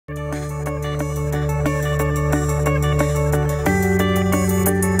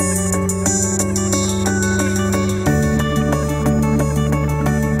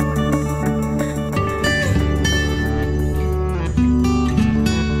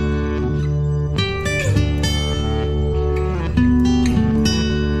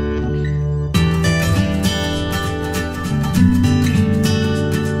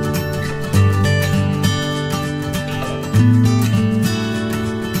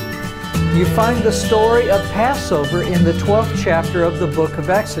You find the story of Passover in the 12th chapter of the book of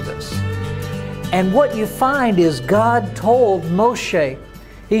Exodus. And what you find is God told Moshe,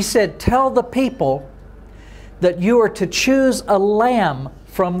 He said, tell the people that you are to choose a lamb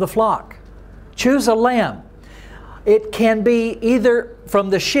from the flock. Choose a lamb. It can be either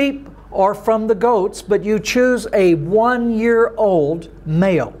from the sheep or from the goats, but you choose a 1-year-old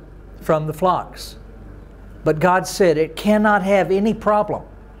male from the flocks. But God said it cannot have any problem.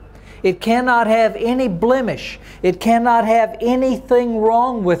 It cannot have any blemish. It cannot have anything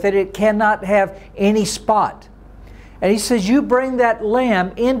wrong with it. It cannot have any spot. And He says, you bring that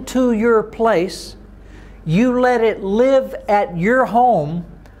lamb into your place. You let it live at your home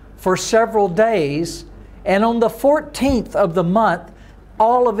for several days. And on the 14th of the month,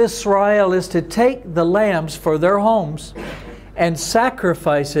 all of Israel is to take the lambs for their homes and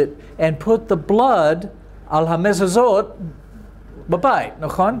sacrifice it and put the blood al hamezazot babay,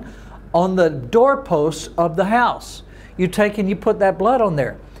 nachon, on the doorposts of the house. You take and you put that blood on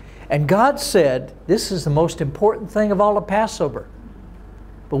there. And God said, this is the most important thing of all of Passover.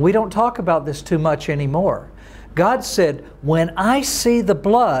 But we don't talk about this too much anymore. God said, when I see the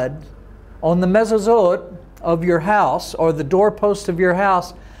blood on the mezuzot of your house or the doorpost of your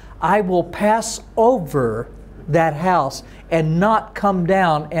house, I will pass over that house and not come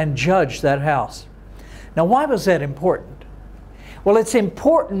down and judge that house. Now, why was that important? Well, it's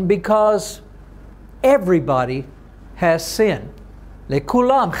important because everybody has sin.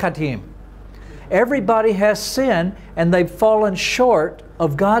 Lekulam chatim. Everybody has sin, and they've fallen short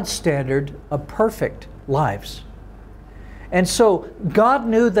of God's standard of perfect lives. And so God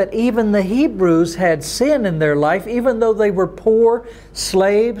knew that even the Hebrews had sin in their life, even though they were poor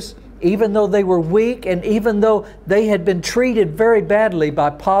slaves, even though they were weak, and even though they had been treated very badly by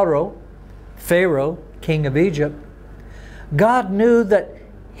Pharaoh, king of Egypt. God knew that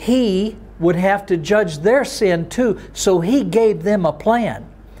He would have to judge their sin too, so He gave them a plan.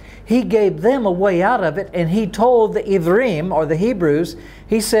 He gave them a way out of it, and He told the Ivrim, or the Hebrews,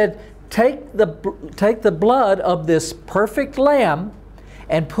 He said, take the blood of this perfect lamb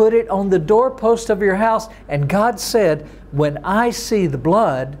and put it on the doorpost of your house. And God said, when I see the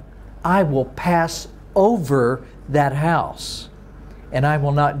blood, I will pass over that house, and I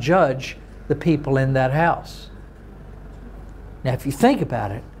will not judge the people in that house. Now, if you think about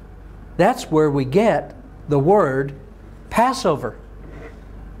it, that's where we get the word Passover.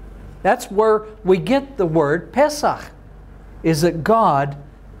 That's where we get the word Pesach, is that God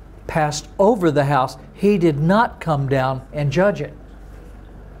passed over the house. He did not come down and judge it.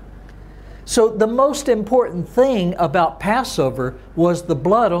 So the most important thing about Passover was the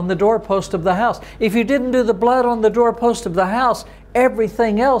blood on the doorpost of the house. If you didn't do the blood on the doorpost of the house,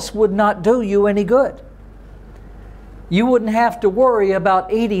 everything else would not do you any good. You wouldn't have to worry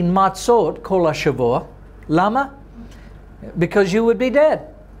about eating matzot kol hashavua. Lama? Because you would be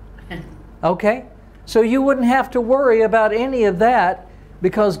dead. Okay? So you wouldn't have to worry about any of that,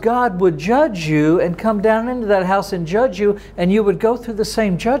 because God would judge you and come down into that house and judge you, and you would go through the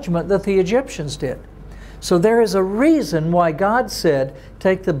same judgment that the Egyptians did. So there is a reason why God said,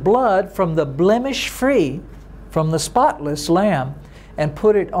 take the blood from the blemish-free, from the spotless lamb, and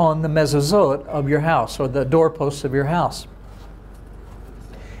put it on the mezuzot of your house, or the doorposts of your house.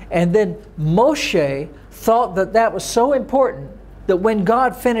 And then Moshe thought that that was so important that when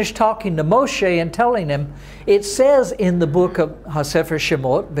God finished talking to Moshe and telling him, it says in the book of HaSefer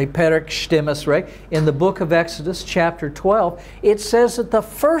Shemot, Beperek Shtem Esrei, in the book of Exodus, chapter 12, it says that the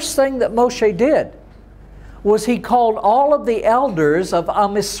first thing that Moshe did was he called all of the elders of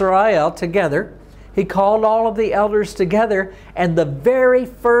Am Yisrael together. He called all of the elders together, and the very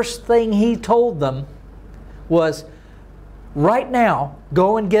first thing he told them was, right now,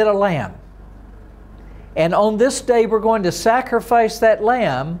 go and get a lamb. And on this day, we're going to sacrifice that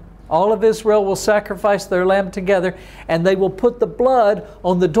lamb. All of Israel will sacrifice their lamb together, and they will put the blood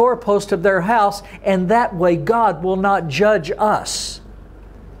on the doorpost of their house, and that way God will not judge us.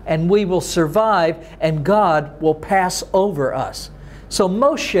 And we will survive, and God will pass over us. So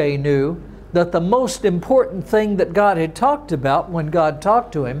Moshe knew that the most important thing that God had talked about when God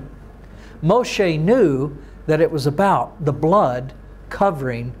talked to him, Moshe knew that it was about the blood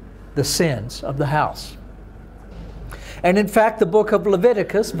covering the sins of the house. And in fact, the book of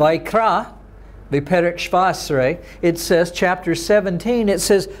Leviticus, Vaikra, Beperek Shvasrei, it says, chapter 17, it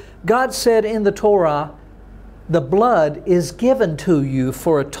says, God said in the Torah, the blood is given to you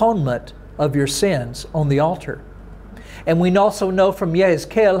for atonement of your sins on the altar. And we also know from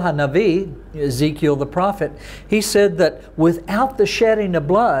Yehezkel Hanavi, Ezekiel the prophet, he said that without the shedding of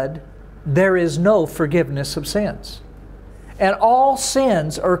blood, there is no forgiveness of sins. And all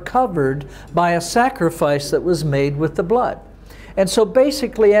sins are covered by a sacrifice that was made with the blood. And so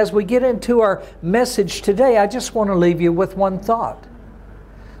basically, as we get into our message today, I just want to leave you with one thought.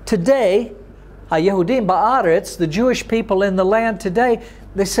 Today, HaYehudim Ba'aretz, the Jewish people in the land today,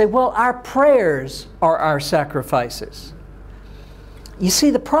 they say, well, our prayers are our sacrifices. You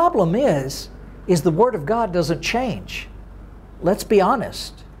see, the problem is the Word of God doesn't change. Let's be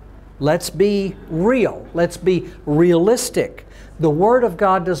honest. Let's be real. Let's be realistic. The Word of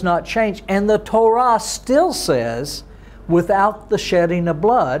God does not change. And the Torah still says, without the shedding of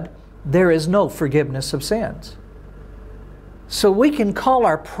blood, there is no forgiveness of sins. So we can call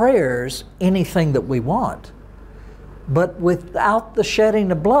our prayers anything that we want. But without the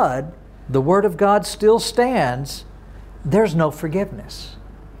shedding of blood, the Word of God still stands. There's no forgiveness.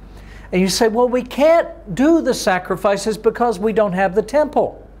 And you say, well, we can't do the sacrifices because we don't have the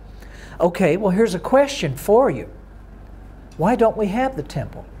temple. Okay, well, here's a question for you. Why don't we have the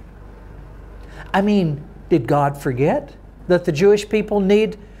temple? I mean, did God forget that the Jewish people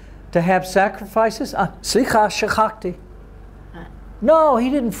need to have sacrifices? Slicha shechakti. No, He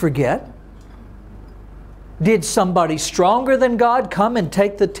didn't forget. Did somebody stronger than God come and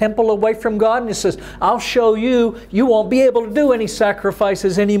take the temple away from God? And He says, I'll show you, you won't be able to do any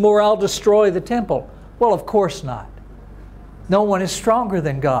sacrifices anymore. I'll destroy the temple. Well, of course not. No one is stronger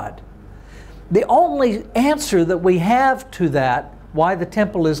than God. The only answer that we have to that, why the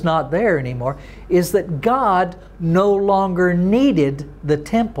temple is not there anymore, is that God no longer needed the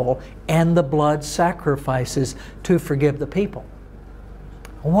temple and the blood sacrifices to forgive the people.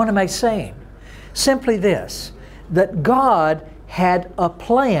 What am I saying? Simply this, that God had a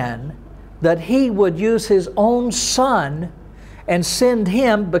plan that He would use His own Son and send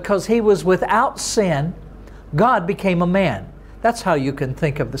Him because He was without sin. God became a man. That's how you can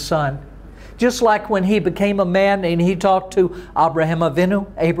think of the Son. Just like when He became a man and He talked to Abraham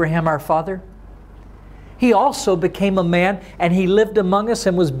Avinu, Abraham our father. He also became a man and He lived among us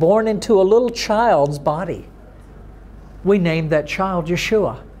and was born into a little child's body. We named that child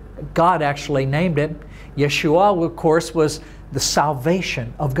Yeshua. God actually named it. Yeshua, of course, was the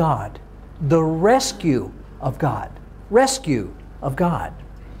salvation of God. The rescue of God. Rescue of God.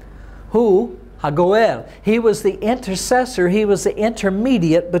 Who? Hagoel. He was the intercessor. He was the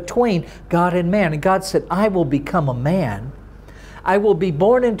intermediate between God and man. And God said, I will become a man. I will be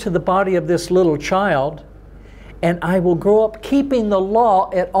born into the body of this little child. And I will grow up keeping the law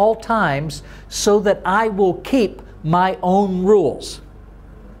at all times so that I will keep my own rules.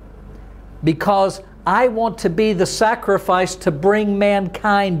 Because I want to be the sacrifice to bring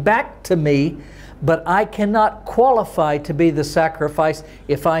mankind back to me, but I cannot qualify to be the sacrifice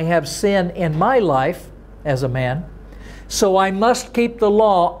if I have sin in my life as a man. So I must keep the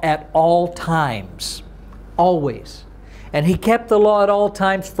law at all times, always. And He kept the law at all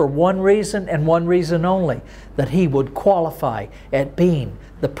times for one reason and one reason only, that He would qualify at being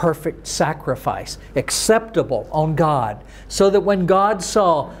the perfect sacrifice, acceptable on God, so that when God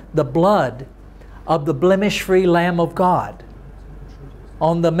saw the blood of the blemish-free Lamb of God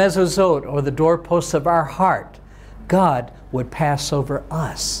on the mezuzot, or the doorposts of our heart, God would pass over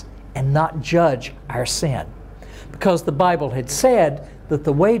us and not judge our sin. Because the Bible had said that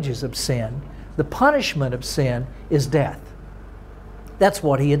the wages of sin, the punishment of sin, is death. That's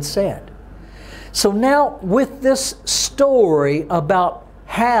what He had said. So now with this story about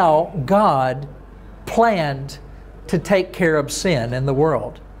how God planned to take care of sin in the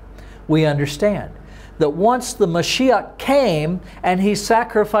world, we understand that once the Mashiach came and He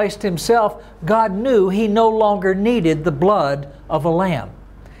sacrificed Himself, God knew He no longer needed the blood of a lamb.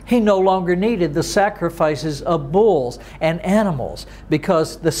 He no longer needed the sacrifices of bulls and animals,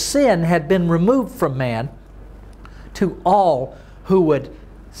 because the sin had been removed from man to all who would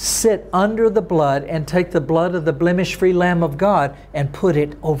sit under the blood and take the blood of the blemish-free Lamb of God and put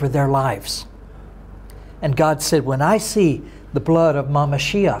it over their lives. And God said, when I see the blood of my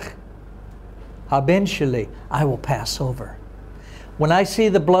Mashiach, Haben Sheli, I will pass over. When I see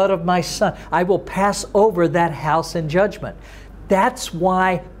the blood of my Son, I will pass over that house in judgment. That's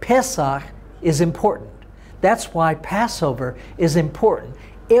why Pesach is important. That's why Passover is important.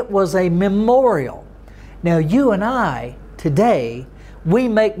 It was a memorial. Now you and I, today, we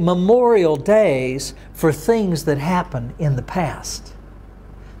make memorial days for things that happened in the past.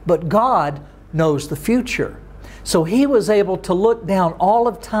 But God knows the future. So He was able to look down all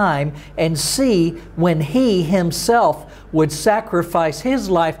of time and see when He Himself would sacrifice His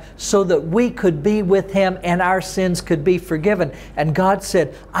life so that we could be with Him and our sins could be forgiven. And God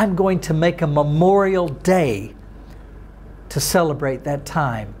said, I'm going to make a memorial day to celebrate that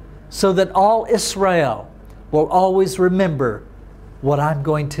time so that all Israel will always remember what I'm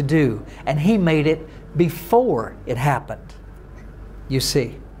going to do. And He made it before it happened, you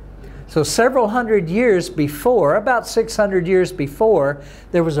see. So several hundred years before, about 600 years before,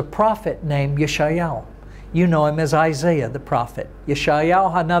 there was a prophet named Yeshayahu. You know him as Isaiah the prophet.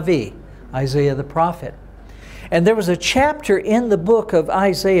 Yeshayahu HaNavi, Isaiah the prophet. And there was a chapter in the book of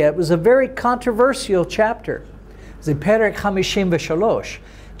Isaiah. It was a very controversial chapter. It's in Perek Hamishim V'Shalosh,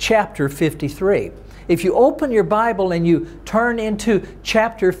 chapter 53. If you open your Bible and you turn into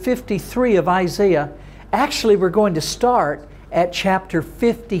chapter 53 of Isaiah, actually we're going to start at chapter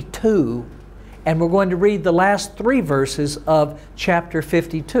 52, and we're going to read the last 3 verses of chapter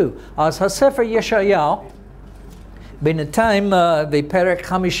 52. Az HaSefer Yeshayahu, B'Natayim V'Perek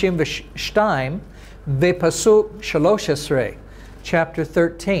Hamishim V'Shtayim V'Pasuk Shalosh Esrei, chapter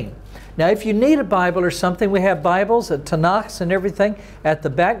 13. Now if you need a Bible or something, we have Bibles, Tanakhs and everything at the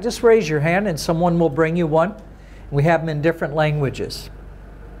back. Just raise your hand and someone will bring you one. We have them in different languages.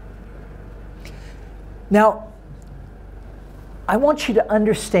 Now, I want you to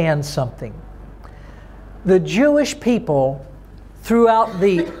understand something. The Jewish people, throughout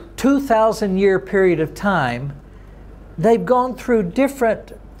the 2,000-year period of time, they've gone through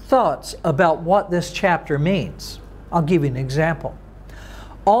different thoughts about what this chapter means. I'll give you an example.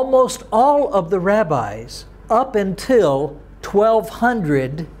 Almost all of the rabbis, up until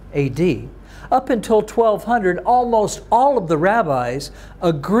 1200 AD, up until 1200, almost all of the rabbis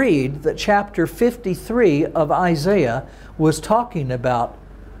agreed that chapter 53 of Isaiah was talking about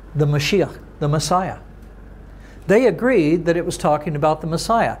the Mashiach, the Messiah. They agreed that it was talking about the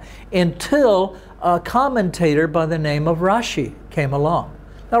Messiah until a commentator by the name of Rashi came along.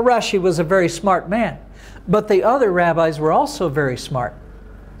 Now Rashi was a very smart man, but the other rabbis were also very smart.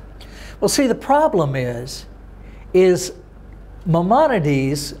 Well, see, the problem is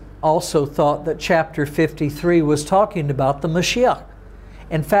Maimonides also thought that chapter 53 was talking about the Mashiach.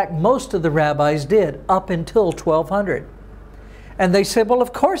 In fact, most of the rabbis did up until 1200. And they said, well,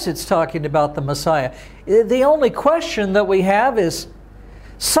 of course it's talking about the Messiah. The only question that we have is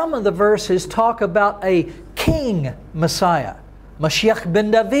some of the verses talk about a king Messiah, Mashiach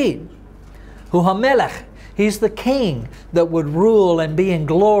ben David, Hu HaMelech. He's the king that would rule and be in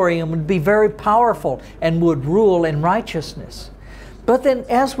glory and would be very powerful and would rule in righteousness. But then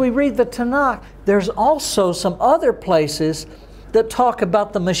as we read the Tanakh, there's also some other places that talk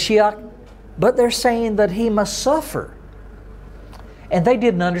about the Mashiach, but they're saying that He must suffer. And they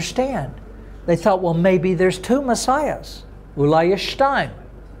didn't understand. They thought, well, maybe there's 2 Messiahs. Ulai Yishtaim.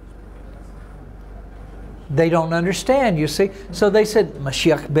 They don't understand, you see. So they said,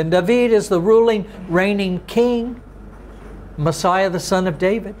 Mashiach ben David is the ruling, reigning king, Messiah, the son of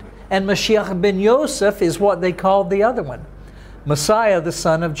David. And Mashiach ben Yosef is what they called the other one, Messiah, the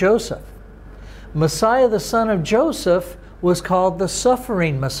son of Joseph. Messiah, the son of Joseph, was called the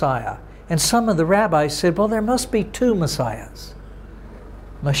suffering Messiah. And some of the rabbis said, well, there must be 2 Messiahs.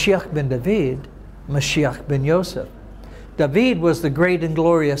 Mashiach ben David, Mashiach ben Yosef. David was the great and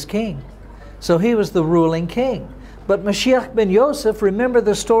glorious king. So he was the ruling king. But Mashiach ben Yosef, remember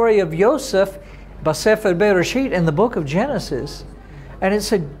the story of Yosef, Basefer Bereshit, in the book of Genesis. And it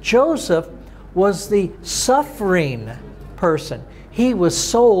said Joseph was the suffering person. He was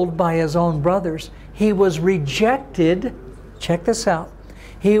sold by his own brothers. He was rejected. Check this out.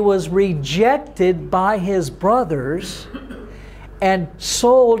 He was rejected by his brothers and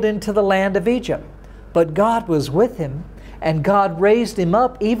sold into the land of Egypt. But God was with him, and God raised him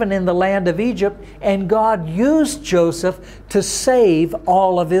up even in the land of Egypt, and God used Joseph to save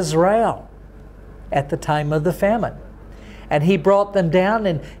all of Israel at the time of the famine. And He brought them down,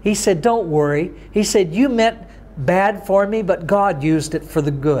 and He said, don't worry. He said, you meant bad for me, but God used it for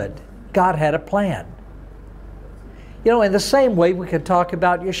the good. God had a plan. You know, in the same way we could talk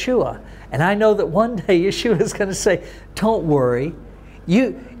about Yeshua. And I know that one day Yeshua is going to say, don't worry.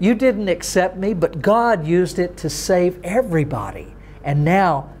 You didn't accept me, but God used it to save everybody. And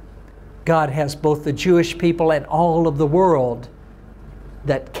now God has both the Jewish people and all of the world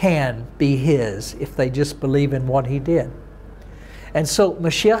that can be His if they just believe in what He did. And so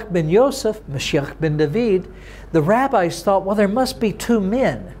Mashiach ben Yosef, Mashiach ben David, the rabbis thought, well, there must be 2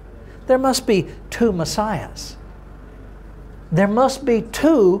 men. There must be 2 Messiahs. There must be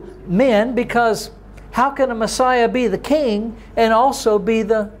 2 men, because how can a Messiah be the king and also be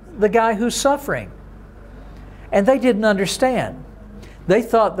the guy who's suffering? And they didn't understand. They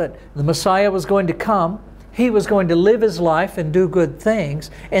thought that the Messiah was going to come, He was going to live His life and do good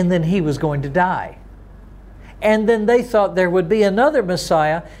things, and then He was going to die. And then they thought there would be another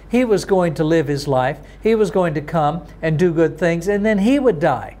Messiah. He was going to live His life, He was going to come and do good things, and then He would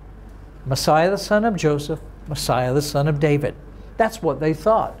die. Messiah, the son of Joseph, Messiah, the son of David. That's what they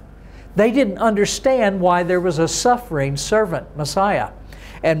thought. They didn't understand why there was a suffering servant Messiah.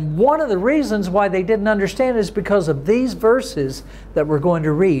 And one of the reasons why they didn't understand is because of these verses that we're going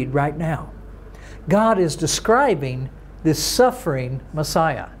to read right now. God is describing this suffering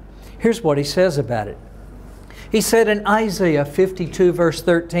Messiah. Here's what He says about it. He said in Isaiah 52 verse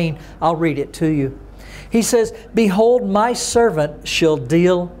 13, I'll read it to you. He says, "Behold, my servant shall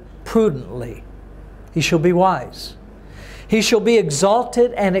deal prudently. He shall be wise. He shall be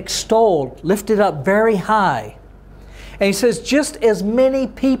exalted and extolled, lifted up very high." And He says, just as many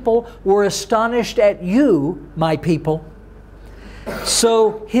people were astonished at you, my people,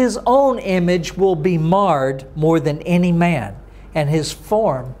 so His own image will be marred more than any man, and His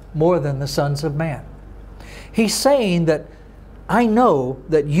form more than the sons of man. He's saying that I know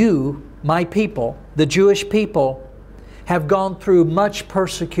that you, my people, the Jewish people, have gone through much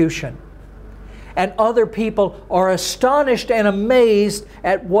persecution. And other people are astonished and amazed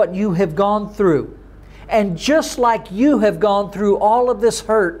at what you have gone through. And just like you have gone through all of this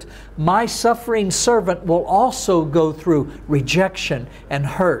hurt, my suffering servant will also go through rejection and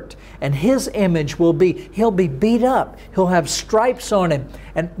hurt. And his image will be, he'll be beat up. He'll have stripes on him.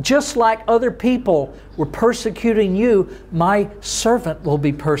 And just like other people were persecuting you, my servant will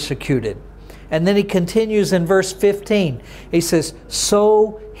be persecuted. And then he continues in verse 15. He says,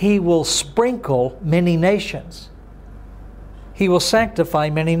 "So he will sprinkle many nations. He will sanctify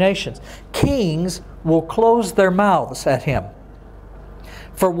many nations. Kings will close their mouths at him.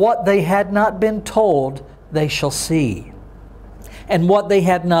 For what they had not been told, they shall see. And what they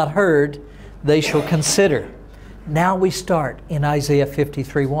had not heard, they shall consider." Now we start in Isaiah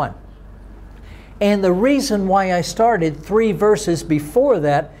 53:1. And the reason why I started 3 verses before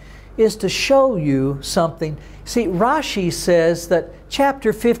that is to show you something. See, Rashi says that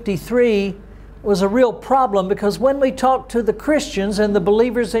chapter 53 was a real problem because when we talk to the Christians and the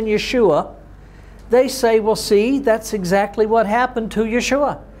believers in Yeshua, they say, well, see, that's exactly what happened to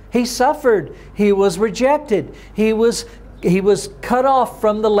Yeshua. He suffered. He was rejected. He was cut off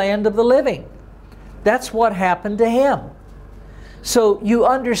from the land of the living. That's what happened to Him. So you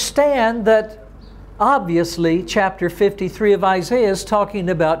understand that obviously chapter 53 of Isaiah is talking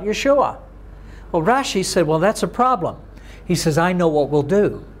about Yeshua. Well, Rashi said, well, that's a problem. He says, I know what we'll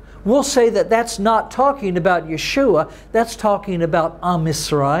do. We'll say that that's not talking about Yeshua, that's talking about Am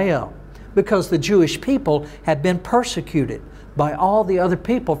Yisrael, because the Jewish people had been persecuted by all the other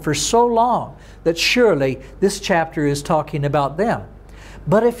people for so long that surely this chapter is talking about them.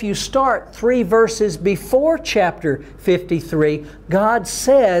 But if you start 3 verses before chapter 53, God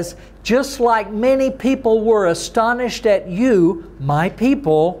says, just like many people were astonished at you, my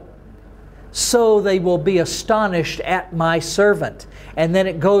people, so they will be astonished at my servant. And then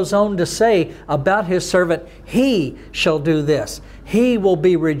it goes on to say about His servant, He shall do this. He will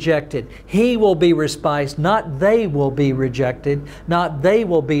be rejected. He will be despised. Not they will be rejected. Not they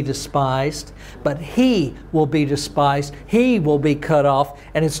will be despised. But He will be despised. He will be cut off.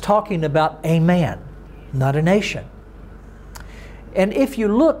 And it's talking about a man, not a nation. And if you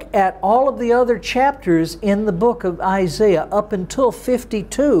look at all of the other chapters in the book of Isaiah up until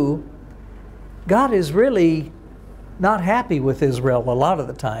 52, God is really not happy with Israel a lot of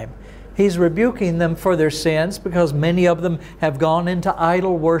the time. He's rebuking them for their sins because many of them have gone into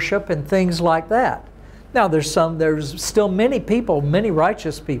idol worship and things like that. Now there's still many people, many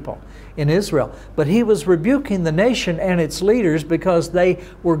righteous people in Israel, but He was rebuking the nation and its leaders because they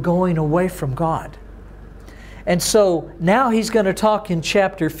were going away from God. And so now He's going to talk in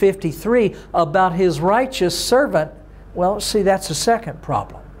chapter 53 about His righteous servant. Well, see, that's a second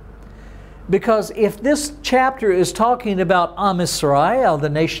problem. Because if this chapter is talking about Am Yisrael, the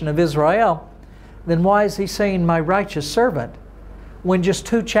nation of Israel, then why is He saying my righteous servant, when just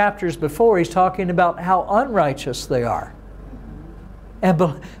 2 chapters before He's talking about how unrighteous they are?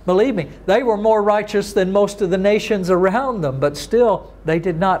 And believe me, they were more righteous than most of the nations around them, but still they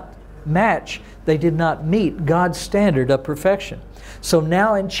did not match, they did not meet God's standard of perfection. So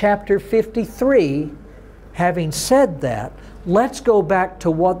now in chapter 53, having said that, let's go back to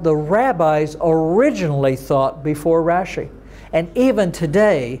what the rabbis originally thought before Rashi. And even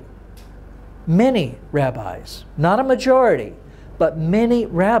today, many rabbis, not a majority, but many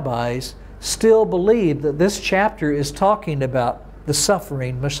rabbis still believe that this chapter is talking about the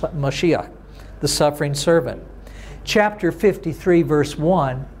suffering Mashiach, the suffering servant. Chapter 53 verse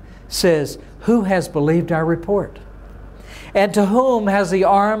 1 says, "Who has believed our report? And to whom has the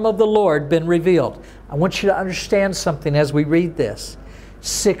arm of the Lord been revealed?" I want you to understand something as we read this.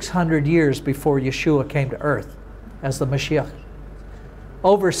 600 years before Yeshua came to earth as the Mashiach.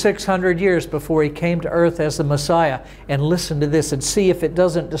 over 600 years before He came to earth as the Messiah. And listen to this and see if it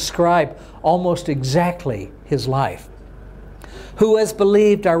doesn't describe almost exactly His life. Who has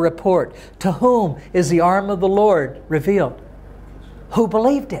believed our report? To whom is the arm of the Lord revealed? Who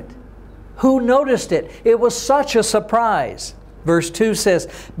believed it? Who noticed it? It was such a surprise. Verse 2 says,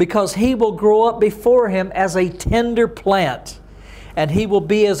 because He will grow up before Him as a tender plant, and He will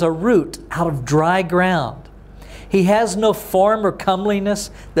be as a root out of dry ground. He has no form or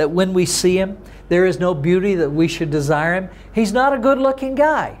comeliness that when we see Him, there is no beauty that we should desire Him. He's not a good-looking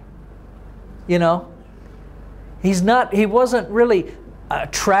guy. You know, he wasn't really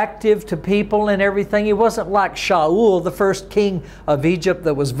attractive to people and everything. He wasn't like Shaul, the first king of Egypt,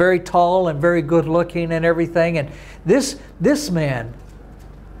 that was very tall and very good-looking and everything. And this man,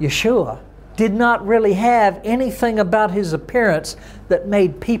 Yeshua, did not really have anything about His appearance that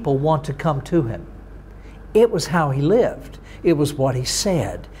made people want to come to Him. It was how He lived. It was what He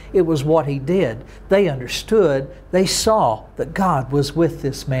said. It was what He did. They understood, they saw that God was with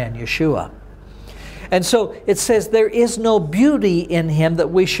this man, Yeshua. And so it says, there is no beauty in Him that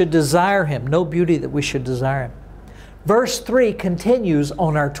we should desire Him. No beauty that we should desire Him. Verse 3 continues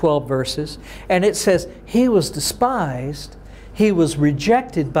on our 12 verses, and it says, He was despised, He was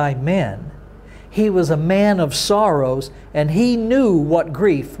rejected by men, He was a man of sorrows, and He knew what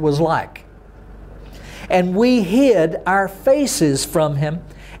grief was like. And we hid our faces from Him,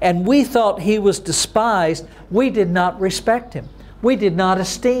 and we thought He was despised. We did not respect Him. We did not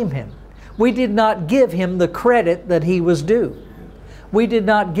esteem Him. We did not give Him the credit that He was due. We did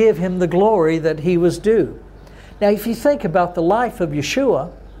not give Him the glory that He was due. Now, if you think about the life of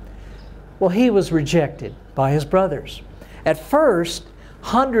Yeshua, well, He was rejected by His brothers. At first,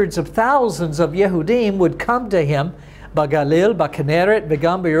 hundreds of thousands of Yehudim would come to Him, Bagalil, Bakaneret,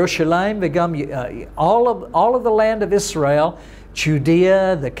 Vegam Yerushalayim, Vegam, all of the land of Israel,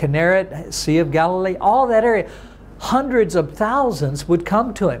 Judea, the Kinneret, Sea of Galilee, all that area. Hundreds of thousands would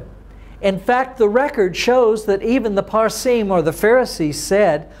come to Him. In fact, the record shows that even the Parsim, or the Pharisees,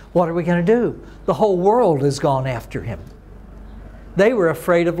 said, what are we going to do? The whole world has gone after Him. They were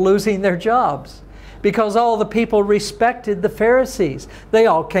afraid of losing their jobs because all the people respected the Pharisees. They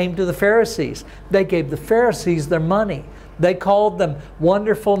all came to the Pharisees. They gave the Pharisees their money. They called them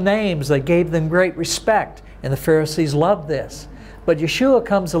wonderful names. They gave them great respect. And the Pharisees loved this. But Yeshua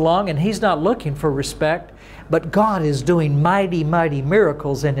comes along and He's not looking for respect. But God is doing mighty, mighty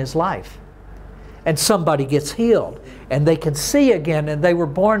miracles in His life. And somebody gets healed, and they can see again, and they were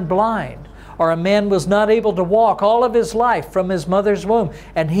born blind. Or a man was not able to walk all of his life from his mother's womb,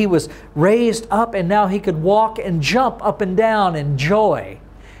 and he was raised up, and now he could walk and jump up and down in joy.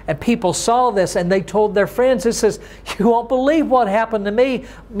 And people saw this, and they told their friends, it says, you won't believe what happened to me.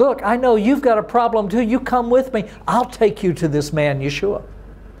 Look, I know you've got a problem too. You come with me. I'll take you to this man, Yeshua.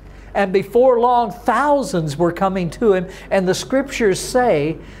 And before long, thousands were coming to Him. And the Scriptures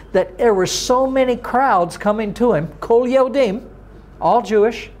say that there were so many crowds coming to Him, Kol Yodim, all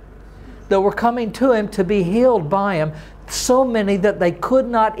Jewish, that were coming to Him to be healed by Him. So many that they could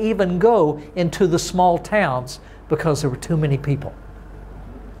not even go into the small towns because there were too many people.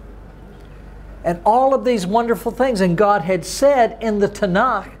 And all of these wonderful things. And God had said in the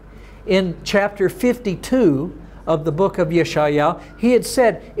Tanakh, in chapter 52, of the book of Yeshayahu, He had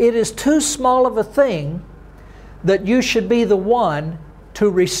said, it is too small of a thing that you should be the one to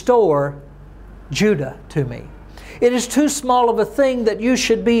restore Judah to me. It is too small of a thing that you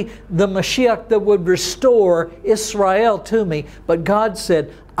should be the Mashiach that would restore Israel to me. But God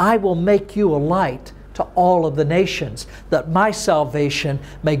said, I will make you a light to all of the nations, that my salvation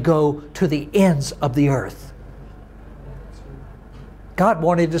may go to the ends of the earth. God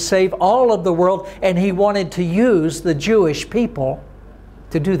wanted to save all of the world, and He wanted to use the Jewish people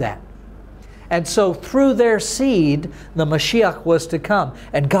to do that. And so through their seed, the Mashiach was to come.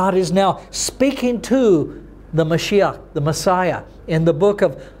 And God is now speaking to the Mashiach, the Messiah, in the book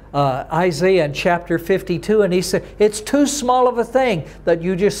of Isaiah in chapter 52. And He said, it's too small of a thing that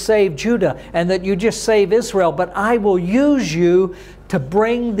you just save Judah and that you just save Israel, but I will use you to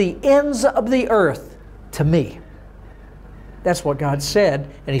bring the ends of the earth to me. That's what God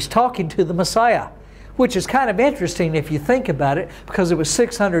said, and He's talking to the Messiah, which is kind of interesting if you think about it, because it was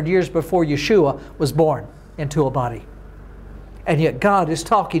 600 years before Yeshua was born into a body. And yet God is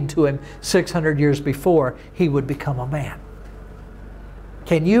talking to Him 600 years before He would become a man.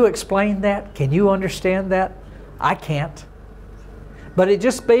 Can you explain that? Can you understand that? I can't. But it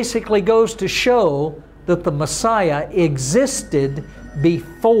just basically goes to show that the Messiah existed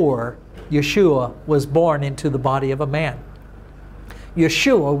before Yeshua was born into the body of a man.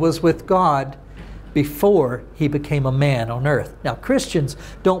 Yeshua was with God before He became a man on earth. Now, Christians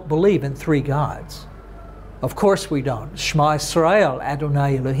don't believe in three gods. Of course we don't. Shema Yisrael,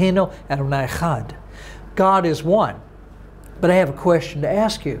 Adonai Eloheinu, Adonai Echad. God is one. But I have a question to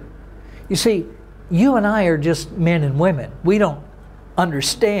ask you. You see, you and I are just men and women. We don't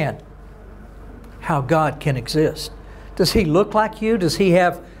understand how God can exist. Does He look like you? Does He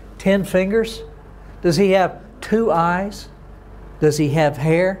have 10 fingers? Does He have 2 eyes? Does He have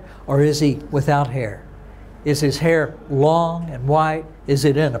hair? Or is He without hair? Is His hair long and white? Is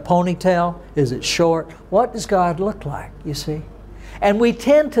it in a ponytail? Is it short? What does God look like, you see? And we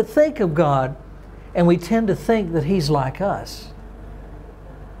tend to think of God, and we tend to think that He's like us.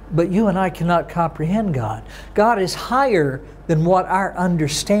 But you and I cannot comprehend God. God is higher than what our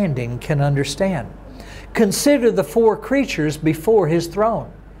understanding can understand. Consider the 4 creatures before His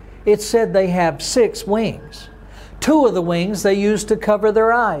throne. It said they have 6 wings. 2 of the wings they use to cover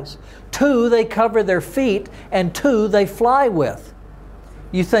their eyes. 2 they cover their feet, and 2 they fly with.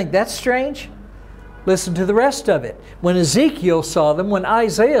 You think that's strange? Listen to the rest of it. When Ezekiel saw them, when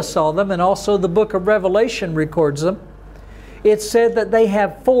Isaiah saw them, and also the book of Revelation records them, it said that they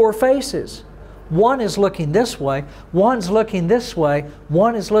have 4 faces. One is looking this way, one's looking this way,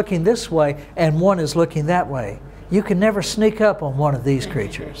 one is looking this way, and one is looking that way. You can never sneak up on one of these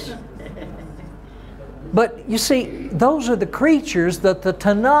creatures. But you see, those are the creatures that the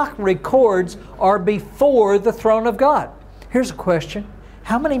Tanakh records are before the throne of God. Here's a question.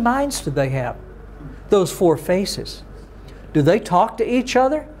 How many minds do they have? Those 4 faces. Do they talk to each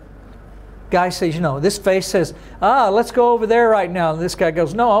other? Guy says, you know, this face says, let's go over there right now. And this guy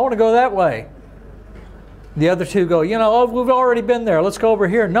goes, no, I want to go that way. The other 2 go, you know, oh, we've already been there. Let's go over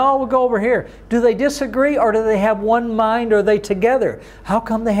here. No, we'll go over here. Do they disagree, or do they have one mind? Or are they together? How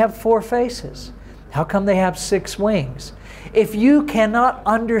come they have 4 faces? How come they have 6 wings? If you cannot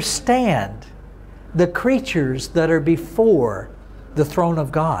understand the creatures that are before the throne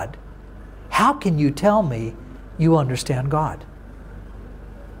of God, how can you tell me you understand God?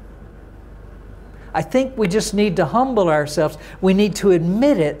 I think we just need to humble ourselves. We need to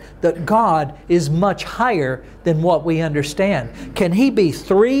admit it that God is much higher than what we understand. Can He be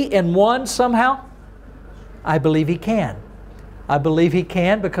 3 in 1 somehow? I believe He can. I believe He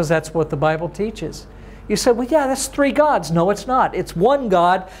can, because that's what the Bible teaches. You say, well, yeah, that's 3 gods. No, it's not. It's one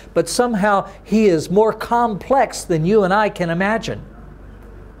God, but somehow He is more complex than you and I can imagine.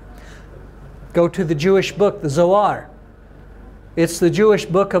 Go to the Jewish book, the Zohar. It's the Jewish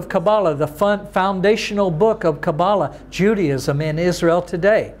book of Kabbalah, the foundational book of Kabbalah, Judaism in Israel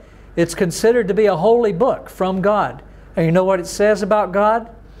today. It's considered to be a holy book from God. And you know what it says about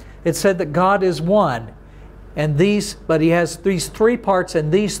God? It said that God is one. But He has these 3 parts,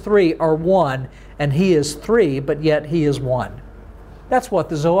 and these 3 are one, and He is 3, but yet He is one. That's what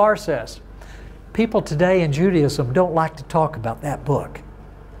the Zohar says. People today in Judaism don't like to talk about that book,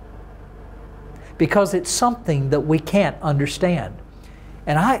 because it's something that we can't understand.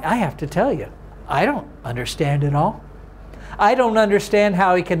 And I have to tell you, I don't understand it all. I don't understand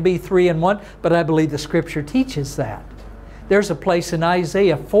how He can be 3 in 1, but I believe the Scripture teaches that. There's a place in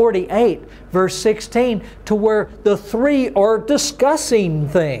Isaiah 48, verse 16, to where the 3 are discussing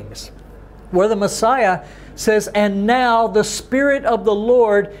things, where the Messiah says, and now the Spirit of the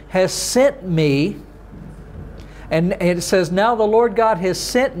Lord has sent me. And it says, now the Lord God has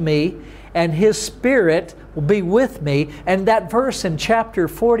sent me, and His Spirit will be with me. And that verse in chapter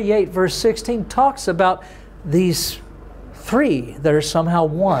 48, verse 16, talks about these 3 that are somehow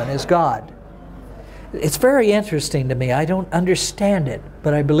one as God. It's very interesting to me. I don't understand it,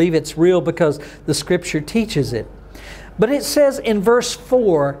 but I believe it's real because the Scripture teaches it. But it says in verse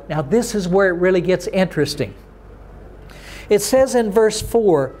 4, now this is where it really gets interesting. It says in verse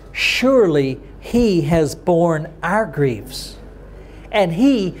 4, surely He has borne our griefs, and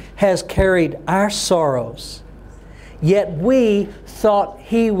He has carried our sorrows. Yet we thought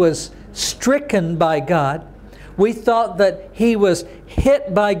He was stricken by God. We thought that He was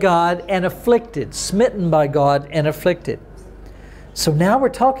hit by God and afflicted, smitten by God and afflicted. So now we're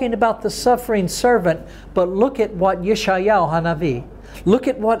talking about the suffering servant, but look at what Yeshayahu Hanavi, look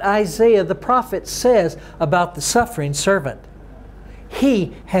at what Isaiah the prophet says about the suffering servant.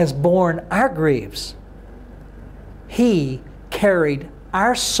 He has borne our griefs. He carried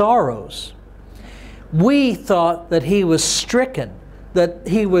our sorrows. We thought that He was stricken, that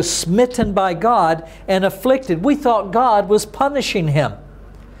He was smitten by God and afflicted. We thought God was punishing Him.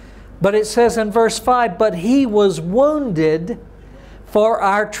 But it says in verse 5, but He was wounded for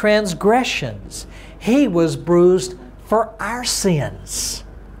our transgressions. He was bruised for our sins.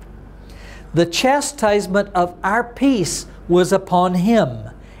 The chastisement of our peace was upon Him,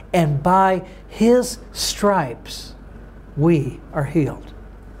 and by His stripes we are healed.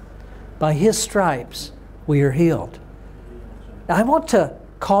 By His stripes we are healed. Now, I want to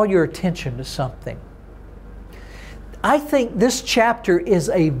call your attention to something. I think this chapter is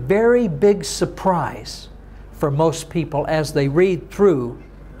a very big surprise for most people as they read through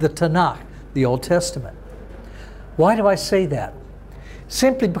the Tanakh, the Old Testament. Why do I say that?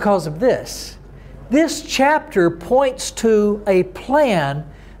 Simply because of this. This chapter points to a plan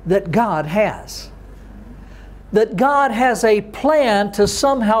that God has. That God has a plan to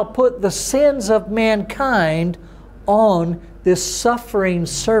somehow put the sins of mankind on this suffering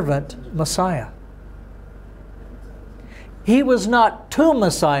servant Messiah. He was not two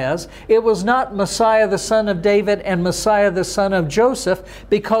Messiahs. It was not Messiah the son of David and Messiah the son of Joseph,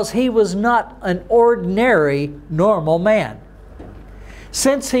 because He was not an ordinary, normal man.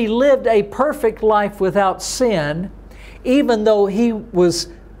 Since He lived a perfect life without sin, even though He was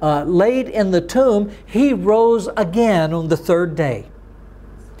laid in the tomb, He rose again on the third day.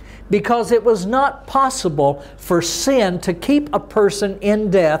 Because it was not possible for sin to keep a person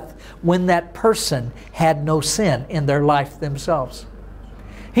in death when that person had no sin in their life themselves.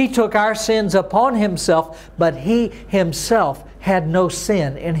 He took our sins upon Himself, but He Himself had no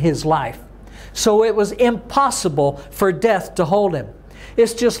sin in His life. So it was impossible for death to hold Him.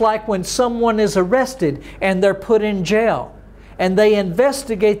 It's just like when someone is arrested and they're put in jail, and they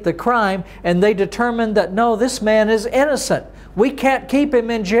investigate the crime and they determine that, no, this man is innocent. We can't keep him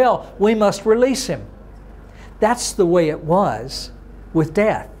in jail. We must release him. That's the way it was with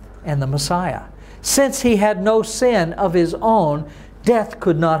death and the Messiah. Since He had no sin of His own, death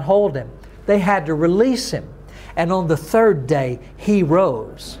could not hold Him. They had to release Him. And on the third day, He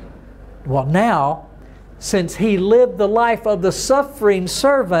rose. Well, now, since He lived the life of the suffering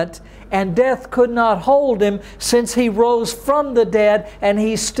servant and death could not hold Him, since He rose from the dead and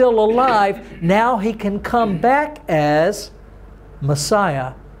He's still alive, now He can come back as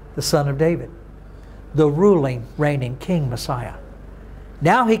Messiah, the son of David, the ruling, reigning King Messiah.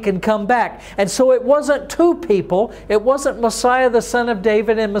 Now He can come back. And so it wasn't two people. It wasn't Messiah the son of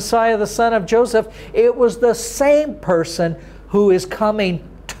David and Messiah the son of Joseph. It was the same person who is coming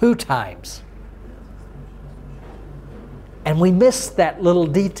two times. And we missed that little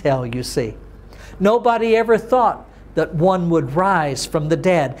detail, you see. Nobody ever thought that one would rise from the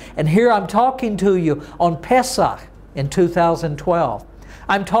dead. And here I'm talking to you on Pesach in 2012.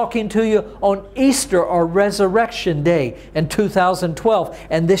 I'm talking to you on Easter or Resurrection Day in 2012.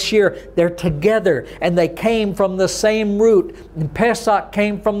 And this year they're together and they came from the same root. And Pesach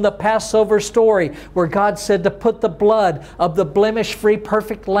came from the Passover story where God said to put the blood of the blemish-free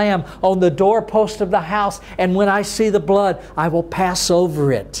perfect lamb on the doorpost of the house. And when I see the blood, I will pass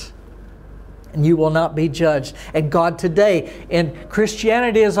over it. And you will not be judged. And God today in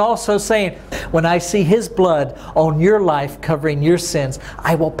Christianity is also saying, when I see His blood on your life covering your sins,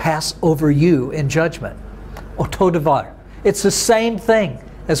 I will pass over you in judgment. Oto davar. It's the same thing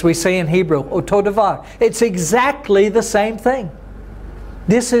as we say in Hebrew. Oto davar. It's exactly the same thing.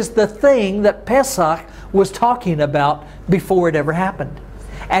 This is the thing that Pesach was talking about before it ever happened.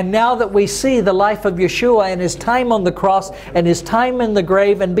 And now that we see the life of Yeshua and His time on the cross and His time in the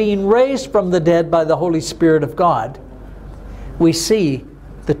grave and being raised from the dead by the Holy Spirit of God, we see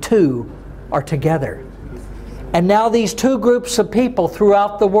the two are together. And now these two groups of people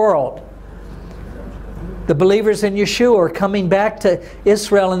throughout the world, the believers in Yeshua, are coming back to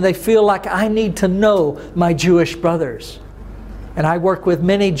Israel and they feel like, I need to know my Jewish brothers. And I work with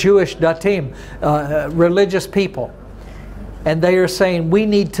many Jewish datim, religious people. And they are saying, we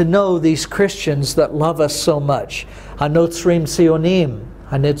need to know these Christians that love us so much. Hanotzrim Sionim,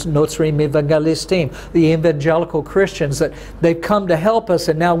 Hanotzrim Evangelistim, the evangelical Christians, that they've come to help us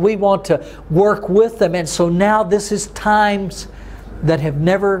and now we want to work with them. And so now this is times that have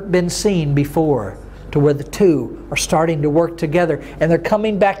never been seen before, to where the two are starting to work together and they're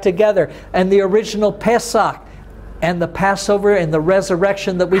coming back together. And the original Pesach and the Passover and the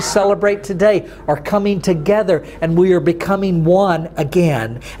resurrection that we celebrate today are coming together, and we are becoming one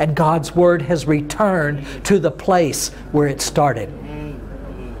again. And God's Word has returned to the place where it started.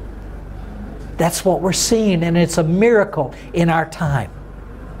 That's what we're seeing, and it's a miracle in our time.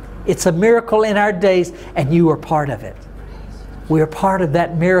 It's a miracle in our days, and you are part of it. We are part of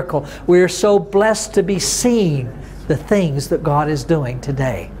that miracle. We are so blessed to be seeing the things that God is doing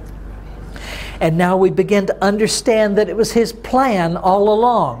today. And now we begin to understand that it was His plan all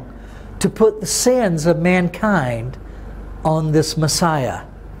along to put the sins of mankind on this Messiah.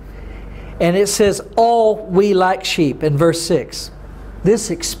 And it says, all we like sheep in verse 6.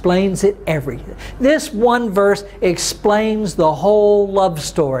 This explains it everything. This one verse explains the whole love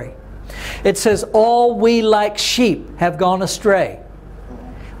story. It says, all we like sheep have gone astray.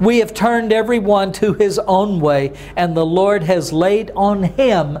 We have turned every one to his own way, and the Lord has laid on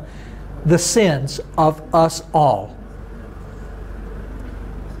him the sins of us all.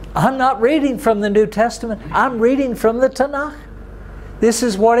 I'm not reading from the New Testament. I'm reading from the Tanakh. This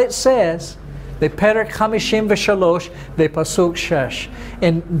is what it says. בפרק 53 בפסוק 6,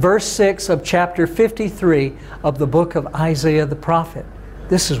 in verse 6 of chapter 53 of the book of Isaiah the prophet.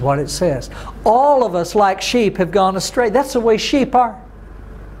 This is what it says. All of us like sheep have gone astray. That's the way sheep are.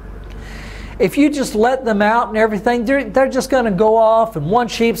 If you just let them out and everything, they're just going to go off, and one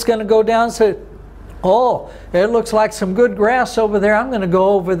sheep's going to go down and say, oh, it looks like some good grass over there. I'm going to go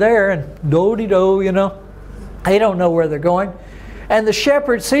over there, and do-de-do, you know. They don't know where they're going. And the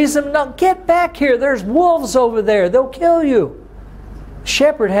shepherd sees them. No, get back here. There's wolves over there. They'll kill you. The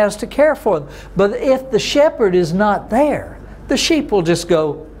shepherd has to care for them. But if the shepherd is not there, the sheep will just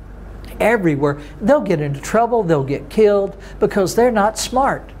go everywhere. They'll get into trouble. They'll get killed because they're not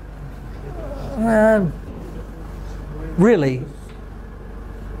smart. Really,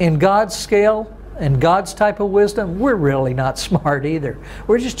 in God's scale and God's type of wisdom, we're really not smart either.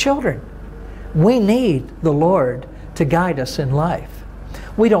 We're just children. We need the Lord to guide us in life.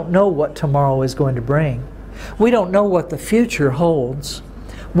 We don't know what tomorrow is going to bring. We don't know what the future holds.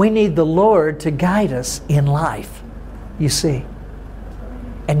 We need the Lord to guide us in life, you see.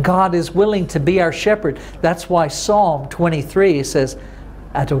 And God is willing to be our shepherd. That's why Psalm 23 says,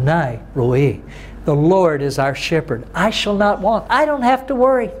 Adonai Roi, the Lord is our shepherd. I shall not want. I don't have to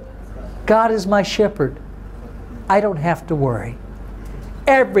worry. God is my shepherd. I don't have to worry.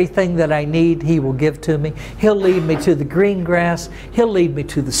 Everything that I need, He will give to me. He'll lead me to the green grass. He'll lead me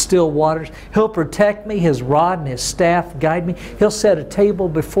to the still waters. He'll protect me. His rod and His staff guide me. He'll set a table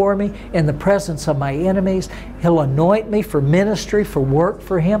before me in the presence of my enemies. He'll anoint me for ministry, for work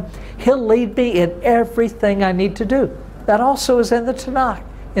for Him. He'll lead me in everything I need to do. That also is in the Tanakh,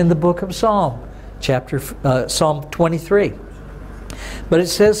 in the book of Psalm, Psalm 23. But it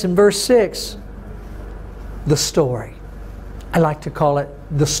says in verse 6, the story. I like to call it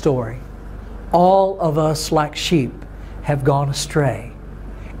the story. All of us like sheep have gone astray.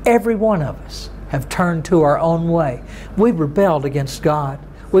 Every one of us have turned to our own way. We've rebelled against God.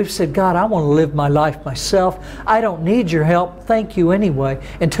 We've said, God, I want to live my life myself. I don't need your help. Thank you anyway,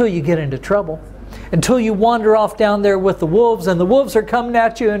 until you get into trouble. Until you wander off down there with the wolves, and the wolves are coming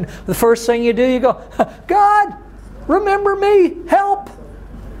at you, and the first thing you do, you go, God, remember me, help.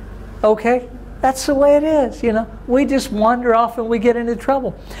 Okay? That's the way it is, you know. We just wander off and we get into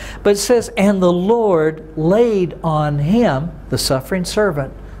trouble. But it says, and the Lord laid on him, the suffering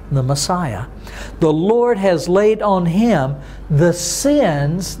servant, the Messiah. The Lord has laid on him the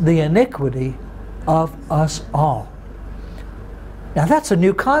sins, the iniquity of us all. Now that's a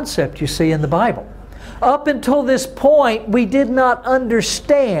new concept you see in the Bible. Up until this point, we did not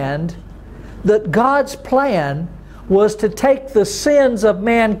understand that God's plan was to take the sins of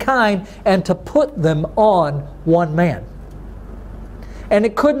mankind and to put them on one man. And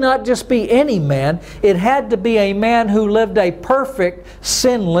it could not just be any man. It had to be a man who lived a perfect,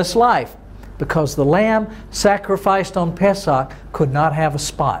 sinless life. Because the lamb sacrificed on Pesach could not have a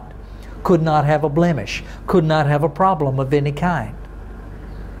spot, could not have a blemish, could not have a problem of any kind.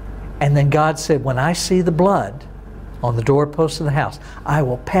 And then God said, when I see the blood on the doorpost of the house, I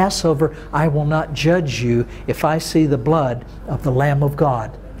will pass over. I will not judge you if I see the blood of the Lamb of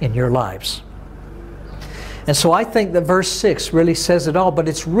God in your lives. And so I think that verse 6 really says it all, but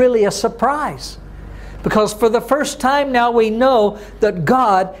it's really a surprise. Because for the first time now we know that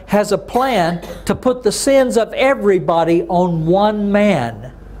God has a plan to put the sins of everybody on one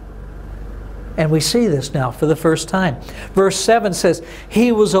man. And we see this now for the first time. Verse 7 says,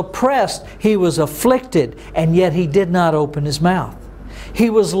 He was oppressed, He was afflicted, and yet He did not open His mouth. He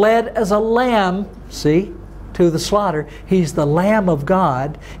was led as a lamb, see, to the slaughter. He's the Lamb of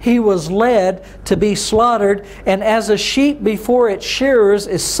God. He was led to be slaughtered, and as a sheep before its shearers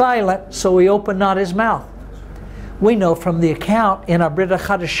is silent, so He opened not His mouth. We know from the account in our Brit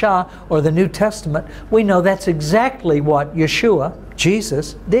Chadashah, or the New Testament, we know that's exactly what Yeshua,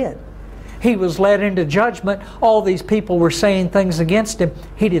 Jesus, did. He was led into judgment. All these people were saying things against Him.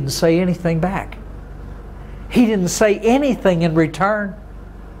 He didn't say anything back. He didn't say anything in return.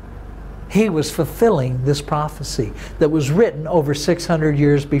 He was fulfilling this prophecy that was written over 600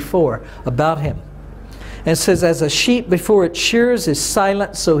 years before about Him. And it says, as a sheep before its shearers is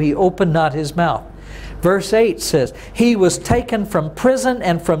silent, so He opened not His mouth. Verse 8 says, He was taken from prison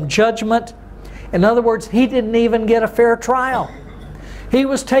and from judgment. In other words, He didn't even get a fair trial. He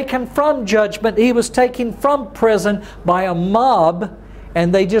was taken from judgment. He was taken from prison by a mob,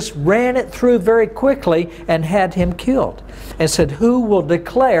 and they just ran it through very quickly and had him killed. And said, who will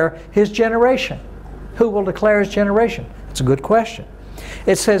declare his generation? Who will declare his generation? It's a good question.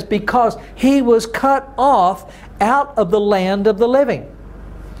 It says, because he was cut off out of the land of the living.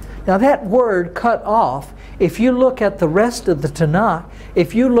 Now that word, cut off, if you look at the rest of the Tanakh,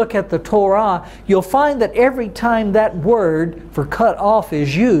 if you look at the Torah, you'll find that every time that word for cut off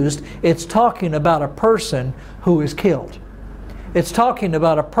is used, it's talking about a person who is killed. It's talking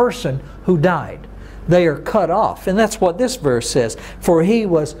about a person who died. They are cut off. And that's what this verse says. For he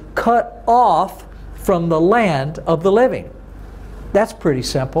was cut off from the land of the living. That's pretty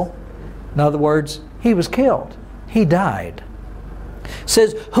simple. In other words, he was killed. He died. It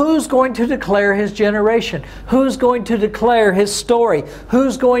says, who's going to declare his generation? Who's going to declare his story?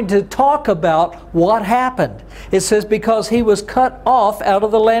 Who's going to talk about what happened? It says, because he was cut off out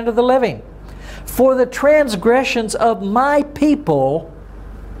of the land of the living. For the transgressions of my people,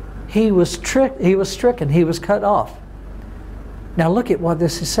 he was stricken, he was cut off. Now look at what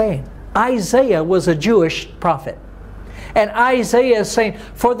this is saying. Isaiah was a Jewish prophet. And Isaiah is saying,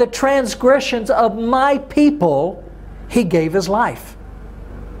 for the transgressions of my people, he gave his life.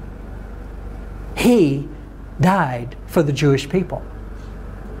 He died for the Jewish people.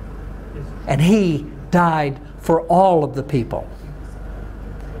 And he died for all of the people.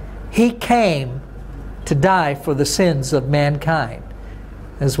 He came to die for the sins of mankind.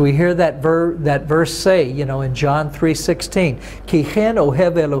 As we hear that verse say, you know, in John 3:16, Ki chen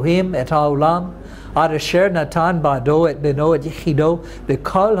ohev Elohim et ha'olam, ad asher natan ba'ado et beno et yechido,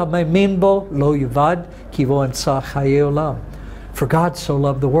 v'kol ha'mamin bo lo yuvad, ki vo ensa chaye olam. For God so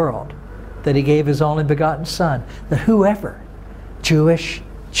loved the world, that he gave his only begotten Son, that whoever, Jewish,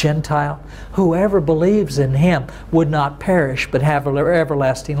 Gentile, whoever believes in him would not perish but have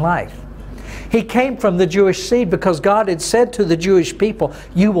everlasting life. He came from the Jewish seed because God had said to the Jewish people,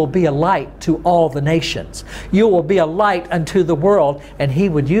 you will be a light to all the nations. You will be a light unto the world. And he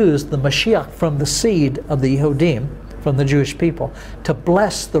would use the Mashiach from the seed of the Yehudim, from the Jewish people, to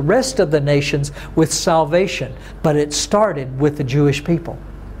bless the rest of the nations with salvation. But it started with the Jewish people.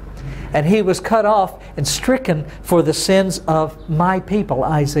 And he was cut off and stricken for the sins of my people,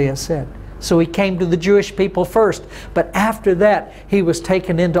 Isaiah said. So he came to the Jewish people first. But after that, he was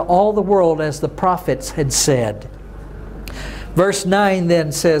taken into all the world as the prophets had said. Verse 9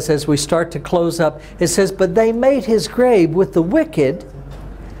 then says, as we start to close up, it says, but they made his grave with the wicked.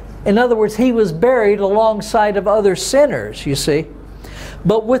 In other words, he was buried alongside of other sinners, you see.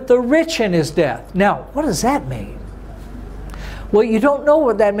 But with the rich in his death. Now, what does that mean? Well, you don't know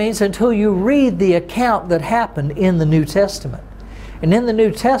what that means until you read the account that happened in the New Testament. And in the New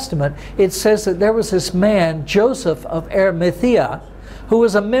Testament, it says that there was this man, Joseph of Arimathea, who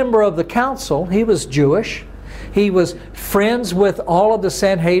was a member of the council. He was Jewish. He was friends with all of the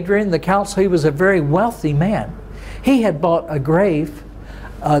Sanhedrin, the council. He was a very wealthy man. He had bought a grave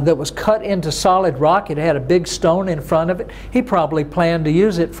that was cut into solid rock. It had a big stone in front of it. He probably planned to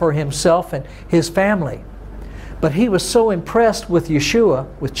use it for himself and his family. But he was so impressed with Yeshua,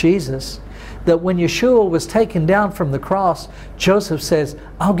 with Jesus, that when Yeshua was taken down from the cross, Joseph says,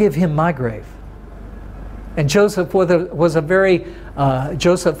 I'll give him my grave. And Joseph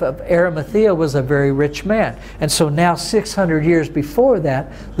Joseph of Arimathea was a very rich man. And so now 600 years before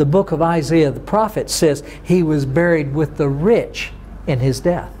that, the book of Isaiah the prophet says he was buried with the rich in his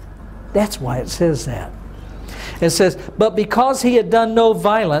death. That's why it says that. It says, but because he had done no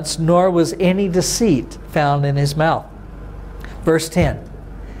violence, nor was any deceit found in his mouth. Verse 10.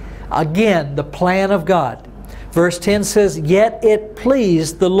 Again, the plan of God. Verse 10 says, yet it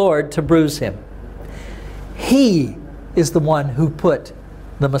pleased the Lord to bruise him. He is the one who put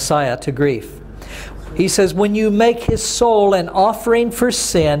the Messiah to grief. He says, when you make his soul an offering for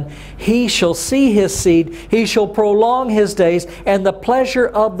sin, he shall see his seed, he shall prolong his days, and the pleasure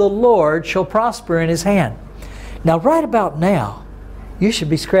of the Lord shall prosper in his hand. Now, right about now, you should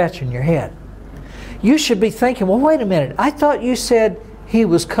be scratching your head. You should be thinking, well, wait a minute. I thought you said he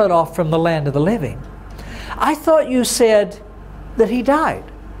was cut off from the land of the living. I thought you said that he died.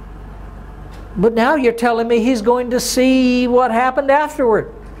 But now you're telling me he's going to see what happened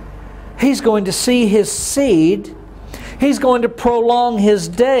afterward. He's going to see his seed. He's going to prolong his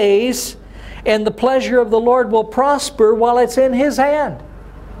days. And the pleasure of the Lord will prosper while it's in his hand.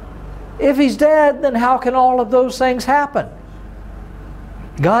 If he's dead, then how can all of those things happen?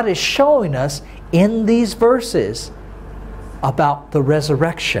 God is showing us in these verses about the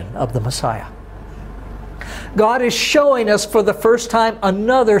resurrection of the Messiah. God is showing us for the first time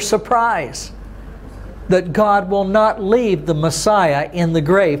another surprise. that God will not leave the Messiah in the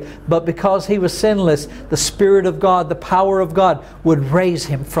grave, but because He was sinless, the Spirit of God, the power of God, would raise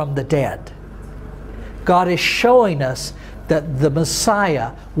Him from the dead. God is showing us that the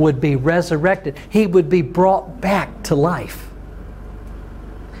Messiah would be resurrected. He would be brought back to life.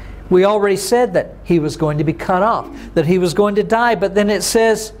 We already said that He was going to be cut off, that He was going to die, but then it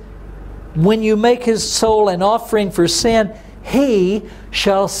says, when you make His soul an offering for sin, He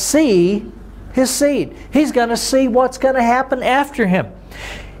shall see His seed. He's going to see what's going to happen after Him.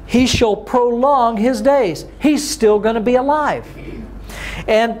 He shall prolong His days. He's still going to be alive.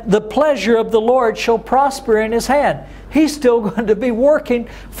 And the pleasure of the Lord shall prosper in His hand. He's still going to be working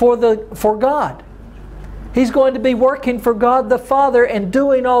for God. He's going to be working for God the Father and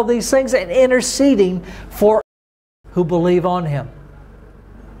doing all these things and interceding for who believe on Him.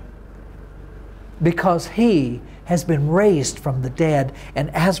 Because He has been raised from the dead. And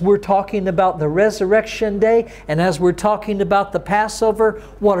as we're talking about the resurrection day, and as we're talking about the Passover,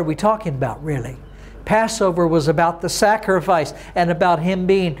 what are we talking about really? Passover was about the sacrifice and about Him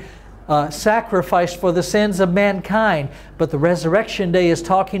being sacrificed for the sins of mankind. But the resurrection day is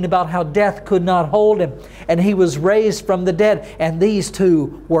talking about how death could not hold Him, and He was raised from the dead, and these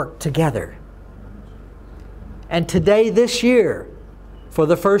two work together. And today, this year, for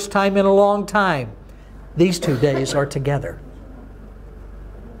the first time in a long time, these 2 days are together.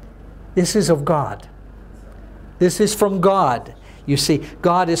 This is of God. This is from God. You see,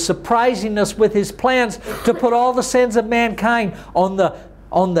 God is surprising us with His plans to put all the sins of mankind on the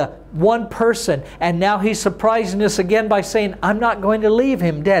one person. And now He's surprising us again by saying, I'm not going to leave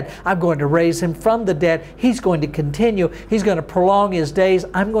him dead. I'm going to raise him from the dead. He's going to continue. He's going to prolong his days.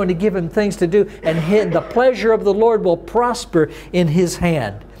 I'm going to give him things to do. And the pleasure of the Lord will prosper in His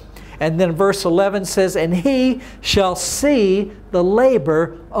hand. And then verse 11 says, and He shall see the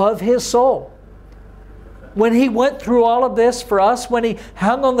labor of His soul. When He went through all of this for us, when He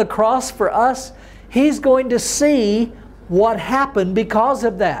hung on the cross for us, He's going to see what happened because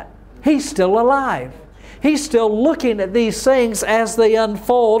of that. He's still alive. He's still looking at these things as they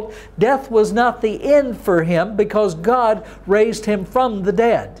unfold. Death was not the end for Him because God raised Him from the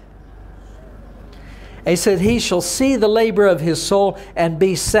dead. He said, He shall see the labor of His soul and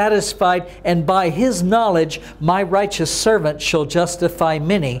be satisfied, and by His knowledge my righteous servant shall justify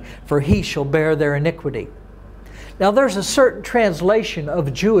many, for he shall bear their iniquity. Now there's a certain translation of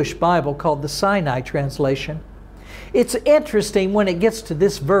a Jewish Bible called the Sinai translation. It's interesting when it gets to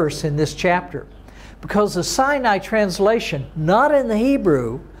this verse in this chapter, because the Sinai translation, not in the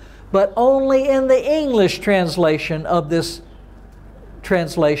Hebrew, but only in the English translation of this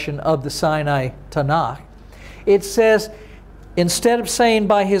translation of the Sinai Tanakh, it says, instead of saying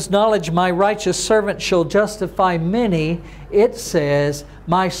by His knowledge my righteous servant shall justify many, it says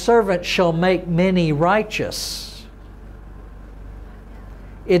my servant shall make many righteous.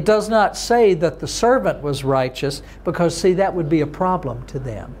 It does not say that the servant was righteous, because see, that would be a problem to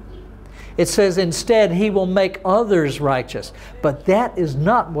them. It says instead He will make others righteous, but that is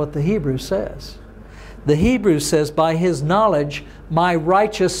not what the Hebrew says. The Hebrew says, by His knowledge, my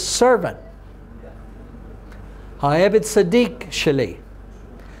righteous servant. Ha'eved Sadiq Shali.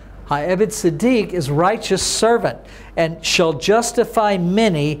 Ha'eved Sadiq is righteous servant, and shall justify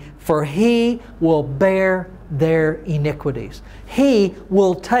many, for he will bear their iniquities. He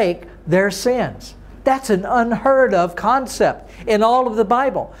will take their sins. That's an unheard of concept in all of the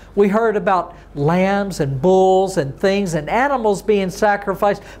Bible. We heard about lambs and bulls and things and animals being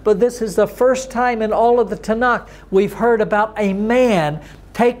sacrificed, but this is the first time in all of the Tanakh we've heard about a man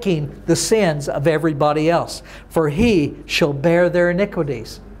taking the sins of everybody else. For He shall bear their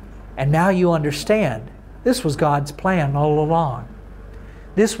iniquities. And now you understand, this was God's plan all along.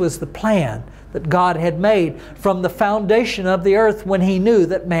 This was the plan that God had made from the foundation of the earth, when He knew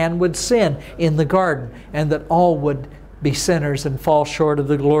that man would sin in the garden and that all would be sinners and fall short of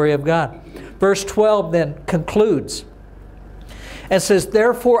the glory of God. Verse 12 then concludes and says,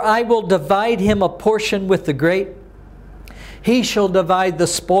 therefore I will divide him a portion with the great. He shall divide the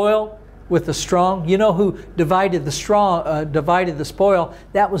spoil with the strong. You know who divided the spoil?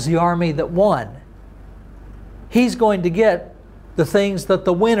 That was the army that won. He's going to get the things that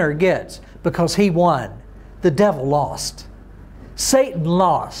the winner gets, because he won. The devil lost. Satan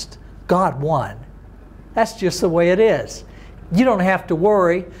lost. God won. That's just the way it is. You don't have to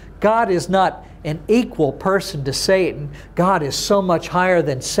worry. God is not an equal person to Satan. God is so much higher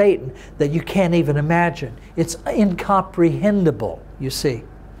than Satan that you can't even imagine. It's incomprehensible, you see.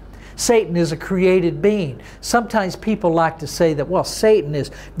 Satan is a created being. Sometimes people like to say that, well, Satan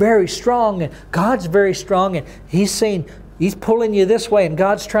is very strong and God's very strong, and He's saying, He's pulling you this way and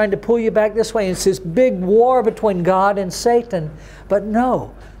God's trying to pull you back this way. And it's this big war between God and Satan. But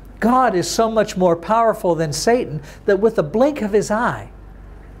no, God is so much more powerful than Satan that with the blink of His eye,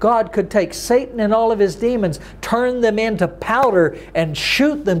 God could take Satan and all of his demons, turn them into powder, and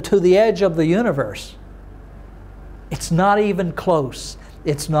shoot them to the edge of the universe. It's not even close.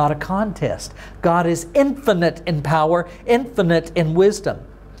 It's not a contest. God is infinite in power, infinite in wisdom.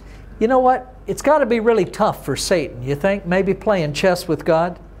 You know what? It's got to be really tough for Satan, you think? Maybe playing chess with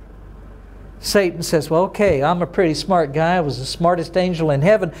God? Satan says, well, okay, I'm a pretty smart guy. I was the smartest angel in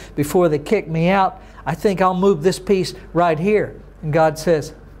heaven before they kicked me out. I think I'll move this piece right here. And God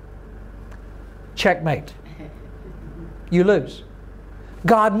says, checkmate. You lose.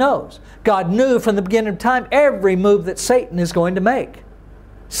 God knows. God knew from the beginning of time every move that Satan is going to make.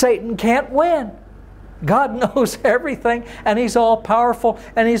 Satan can't win. God knows everything, and He's all powerful,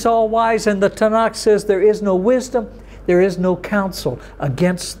 and He's all wise. And the Tanakh says there is no wisdom, there is no counsel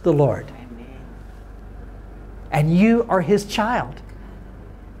against the Lord. And you are His child.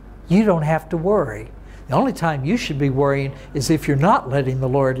 You don't have to worry. The only time you should be worrying is if you're not letting the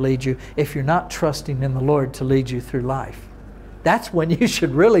Lord lead you, if you're not trusting in the Lord to lead you through life. That's when you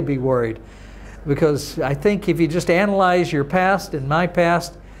should really be worried. Because I think if you just analyze your past and my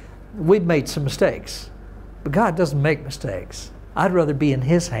past, we've made some mistakes. But God doesn't make mistakes. I'd rather be in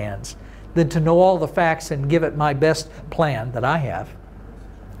His hands than to know all the facts and give it my best plan that I have.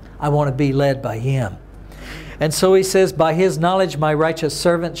 I want to be led by Him. And so He says, by His knowledge my righteous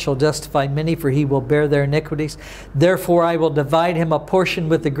servant shall justify many, for he will bear their iniquities. Therefore I will divide him a portion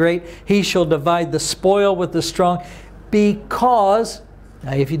with the great. He shall divide the spoil with the strong. Because,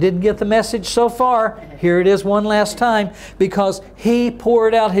 now if you didn't get the message so far, here it is one last time. Because He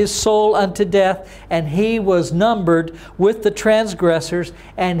poured out His soul unto death, and He was numbered with the transgressors,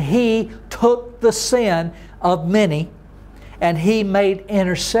 and He took the sin of many, and He made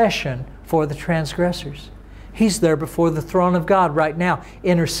intercession for the transgressors. He's there before the throne of God right now,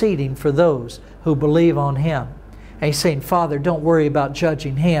 interceding for those who believe on Him. And He's saying, Father, don't worry about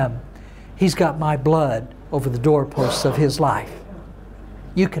judging him. He's got my blood over the doorposts of his life.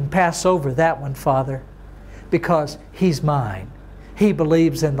 You can pass over that one, Father, because he's mine. He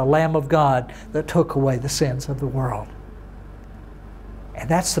believes in the Lamb of God that took away the sins of the world. And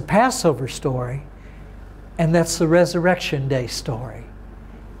that's the Passover story, and that's the Resurrection Day story.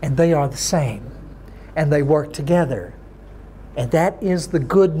 And they are the same, and they work together. And that is the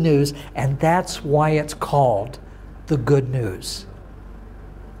good news, and that's why it's called the good news.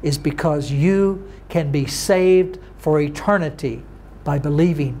 Is because you can be saved for eternity by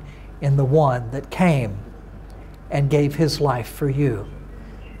believing in the one that came and gave his life for you.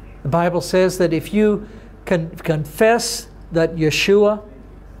 The Bible says that if you confess that Yeshua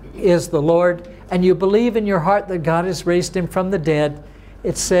is the Lord and you believe in your heart that God has raised him from the dead,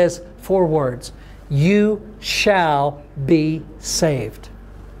 it says 4 words: you shall be saved.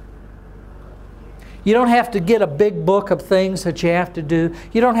 You don't have to get a big book of things that you have to do.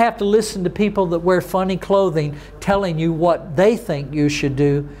 You don't have to listen to people that wear funny clothing telling you what they think you should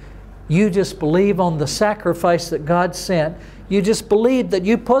do. You just believe on the sacrifice that God sent. You just believe that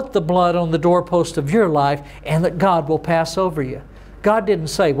you put the blood on the doorpost of your life and that God will pass over you. God didn't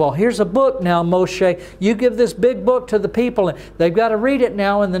say, well, here's a book now, Moshe. You give this big book to the people, and they've got to read it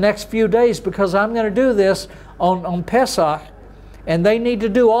now in the next few days because I'm going to do this on Pesach. And they need to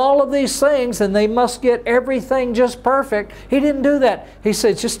do all of these things, and they must get everything just perfect. He didn't do that. He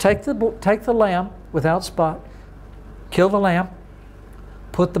said, just take the lamb without spot, kill the lamb,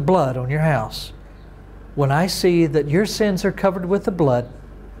 put the blood on your house. When I see that your sins are covered with the blood,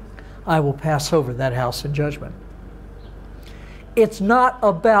 I will pass over that house in judgment. It's not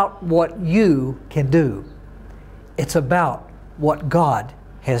about what you can do. It's about what God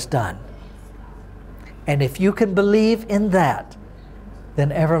has done. And if you can believe in that, then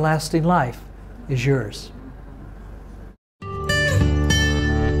everlasting life is yours.